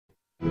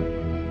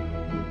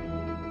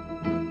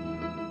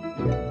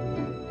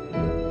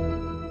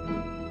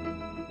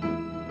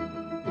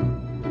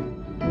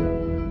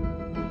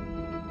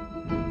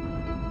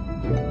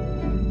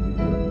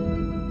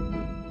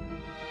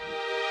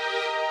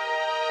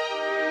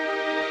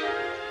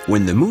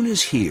When the moon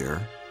is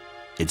here,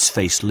 its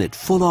face lit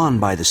full on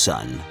by the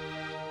sun,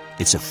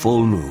 it's a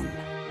full moon.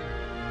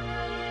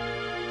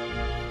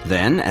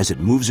 Then, as it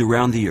moves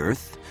around the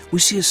Earth, we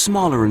see a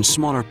smaller and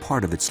smaller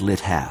part of its lit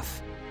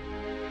half.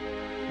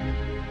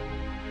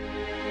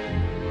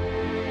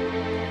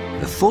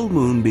 The full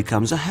moon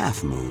becomes a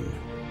half moon.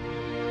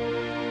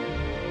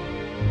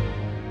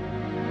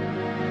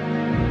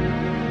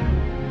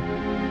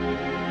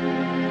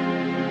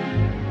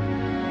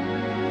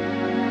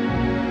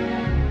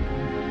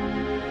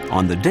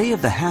 On the day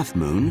of the half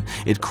moon,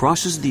 it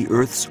crosses the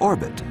Earth's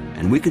orbit,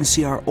 and we can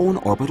see our own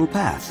orbital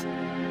path.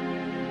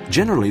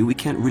 Generally, we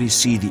can't really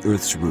see the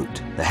Earth's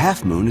route. The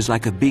half moon is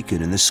like a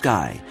beacon in the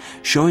sky,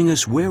 showing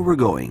us where we're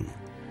going,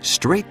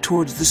 straight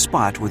towards the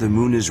spot where the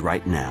moon is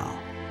right now.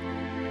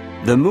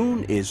 The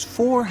moon is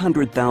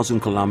 400,000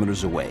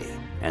 kilometers away,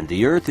 and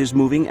the Earth is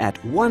moving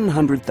at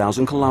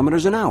 100,000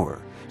 kilometers an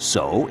hour.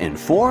 So, in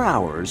 4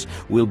 hours,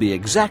 we'll be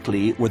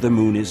exactly where the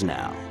moon is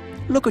now.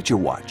 Look at your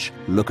watch.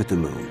 Look at the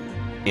moon.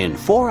 In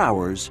 4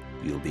 hours,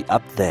 you'll be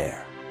up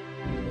there.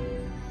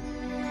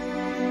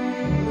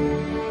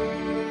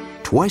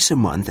 Twice a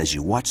month, as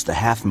you watch the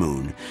half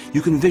moon,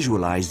 you can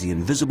visualize the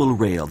invisible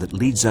rail that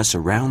leads us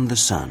around the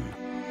sun.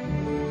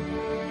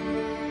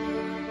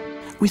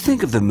 We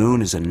think of the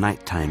moon as a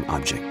nighttime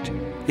object,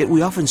 yet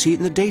we often see it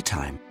in the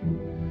daytime.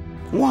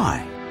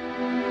 Why?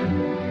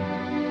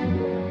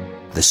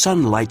 The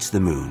sun lights the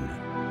moon,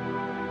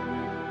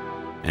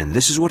 and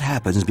this is what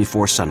happens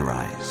before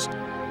sunrise.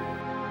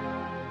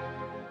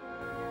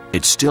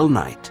 It's still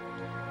night.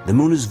 The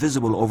moon is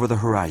visible over the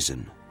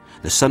horizon.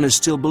 The sun is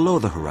still below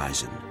the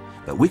horizon,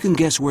 but we can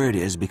guess where it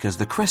is because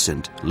the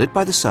crescent, lit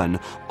by the sun,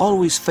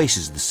 always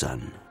faces the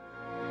sun.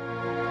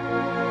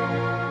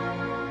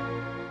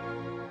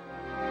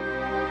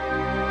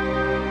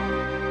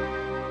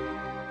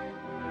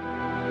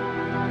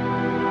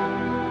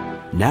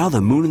 Now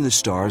the moon and the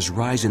stars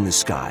rise in the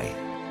sky.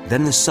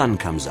 Then the sun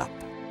comes up.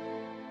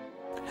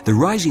 The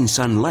rising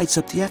sun lights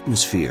up the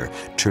atmosphere,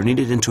 turning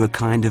it into a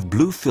kind of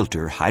blue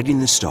filter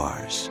hiding the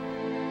stars.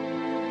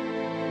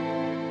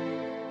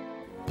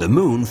 The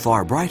moon,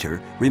 far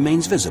brighter,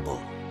 remains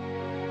visible.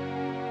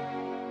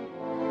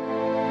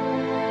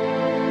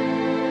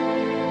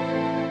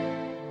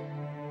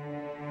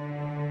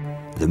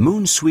 The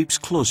moon sweeps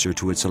closer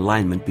to its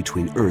alignment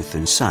between Earth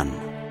and sun.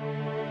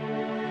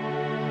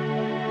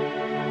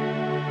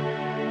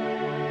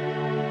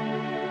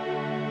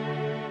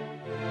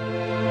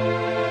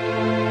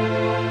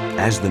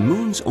 As the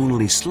moon's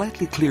only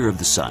slightly clear of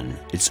the sun,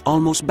 it's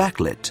almost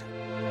backlit.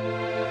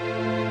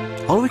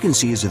 All we can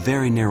see is a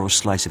very narrow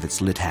slice of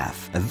its lit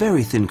half, a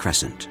very thin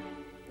crescent.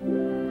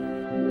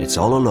 It's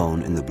all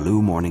alone in the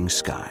blue morning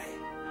sky,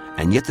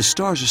 and yet the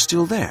stars are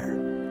still there.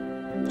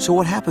 So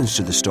what happens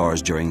to the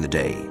stars during the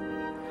day?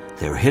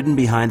 They're hidden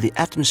behind the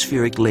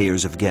atmospheric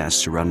layers of gas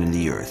surrounding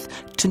the Earth,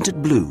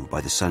 tinted blue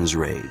by the sun's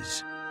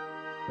rays.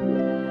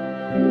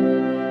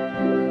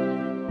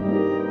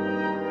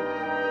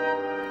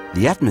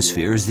 The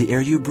atmosphere is the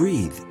air you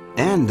breathe,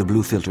 and the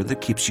blue filter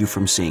that keeps you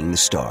from seeing the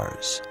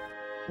stars.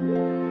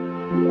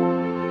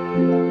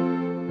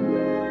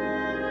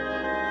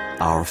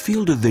 Our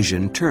field of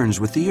vision turns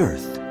with the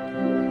Earth.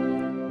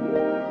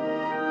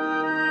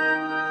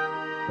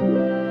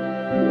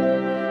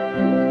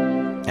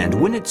 And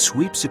when it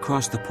sweeps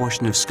across the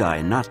portion of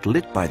sky not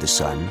lit by the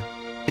sun,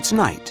 it's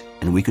night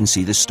and we can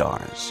see the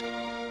stars.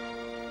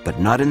 But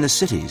not in the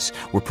cities,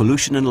 where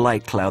pollution and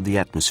light cloud the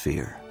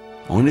atmosphere.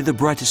 Only the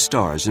brightest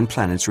stars and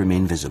planets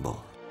remain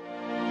visible.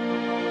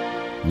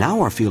 Now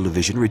our field of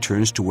vision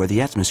returns to where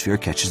the atmosphere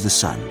catches the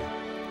sun.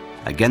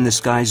 Again the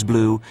sky is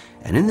blue,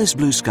 and in this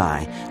blue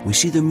sky we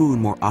see the moon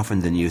more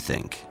often than you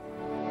think.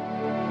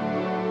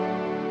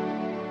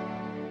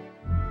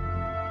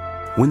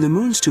 When the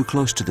moon's too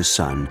close to the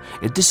sun,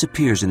 it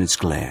disappears in its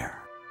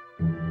glare.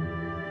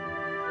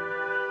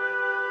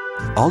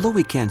 Although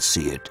we can't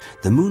see it,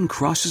 the moon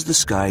crosses the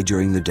sky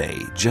during the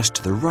day just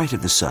to the right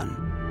of the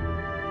sun,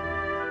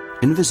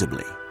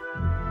 invisibly.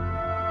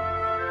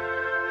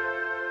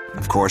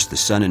 Of course, the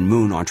sun and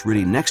moon aren't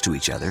really next to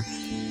each other.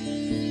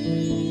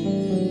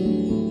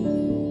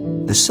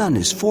 The sun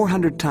is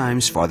 400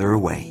 times farther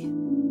away.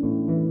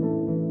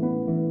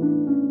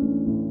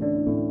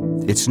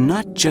 It's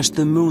not just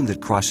the moon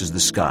that crosses the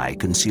sky,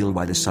 concealed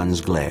by the sun's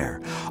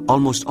glare.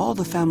 Almost all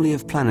the family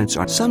of planets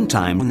are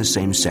sometime in the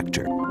same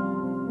sector.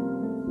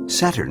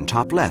 Saturn,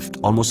 top left,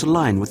 almost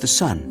aligned with the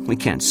sun. We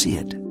can't see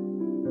it.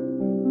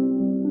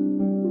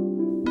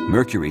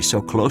 Mercury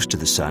so close to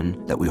the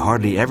sun that we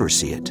hardly ever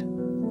see it.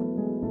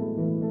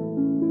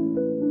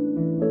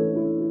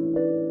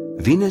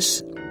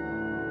 Venus,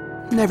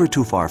 never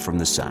too far from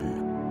the sun.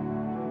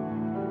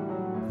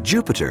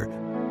 Jupiter,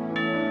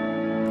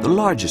 the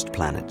largest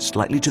planet,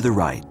 slightly to the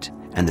right,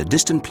 and the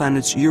distant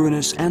planets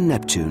Uranus and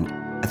Neptune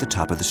at the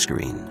top of the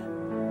screen.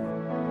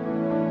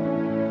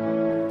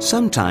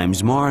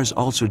 Sometimes Mars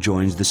also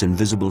joins this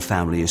invisible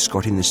family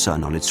escorting the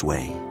sun on its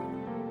way.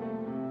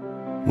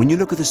 When you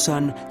look at the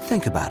sun,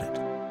 think about it.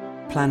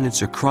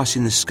 Planets are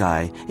crossing the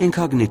sky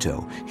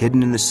incognito,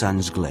 hidden in the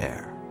sun's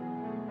glare.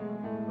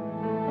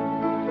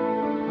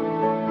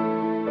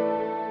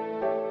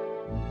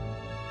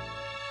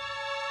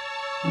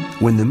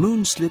 When the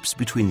moon slips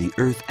between the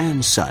Earth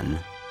and Sun,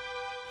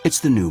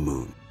 it's the new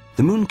moon.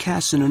 The moon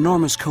casts an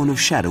enormous cone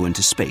of shadow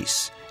into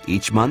space.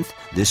 Each month,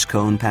 this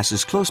cone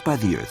passes close by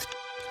the Earth,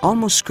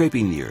 almost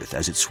scraping the Earth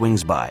as it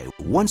swings by,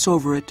 once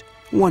over it,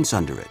 once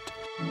under it.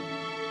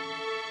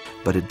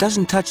 But it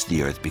doesn't touch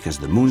the Earth because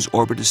the moon's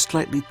orbit is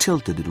slightly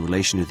tilted in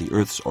relation to the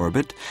Earth's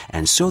orbit,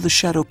 and so the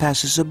shadow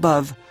passes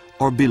above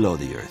or below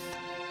the Earth.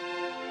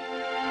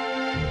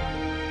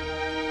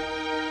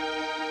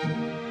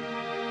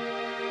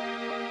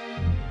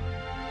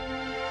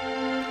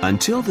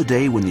 Until the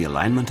day when the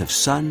alignment of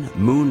Sun,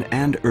 Moon,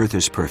 and Earth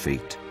is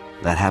perfect,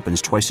 that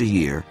happens twice a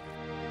year,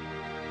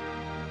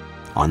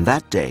 on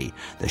that day,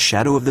 the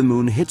shadow of the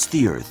moon hits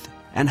the Earth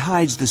and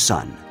hides the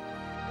Sun.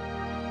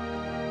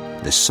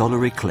 The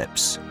solar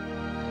eclipse.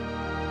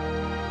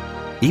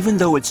 Even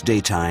though it's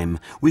daytime,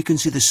 we can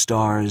see the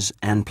stars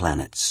and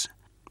planets.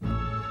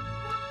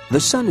 The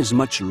Sun is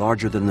much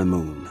larger than the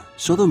Moon,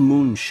 so the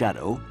Moon's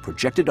shadow,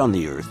 projected on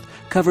the Earth,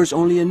 covers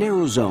only a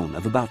narrow zone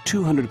of about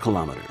 200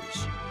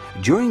 kilometers.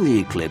 During the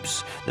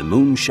eclipse, the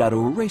Moon's shadow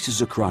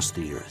races across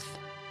the Earth.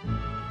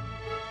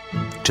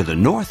 To the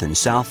north and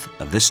south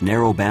of this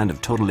narrow band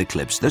of total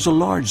eclipse, there's a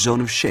large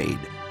zone of shade.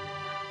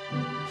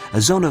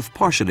 A zone of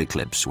partial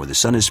eclipse where the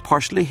Sun is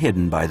partially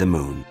hidden by the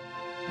Moon.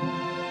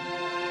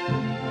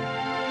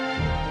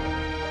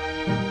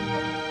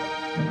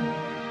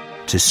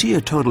 To see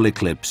a total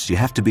eclipse, you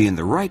have to be in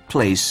the right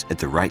place at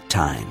the right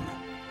time.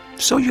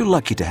 So you're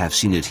lucky to have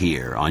seen it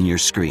here on your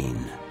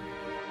screen.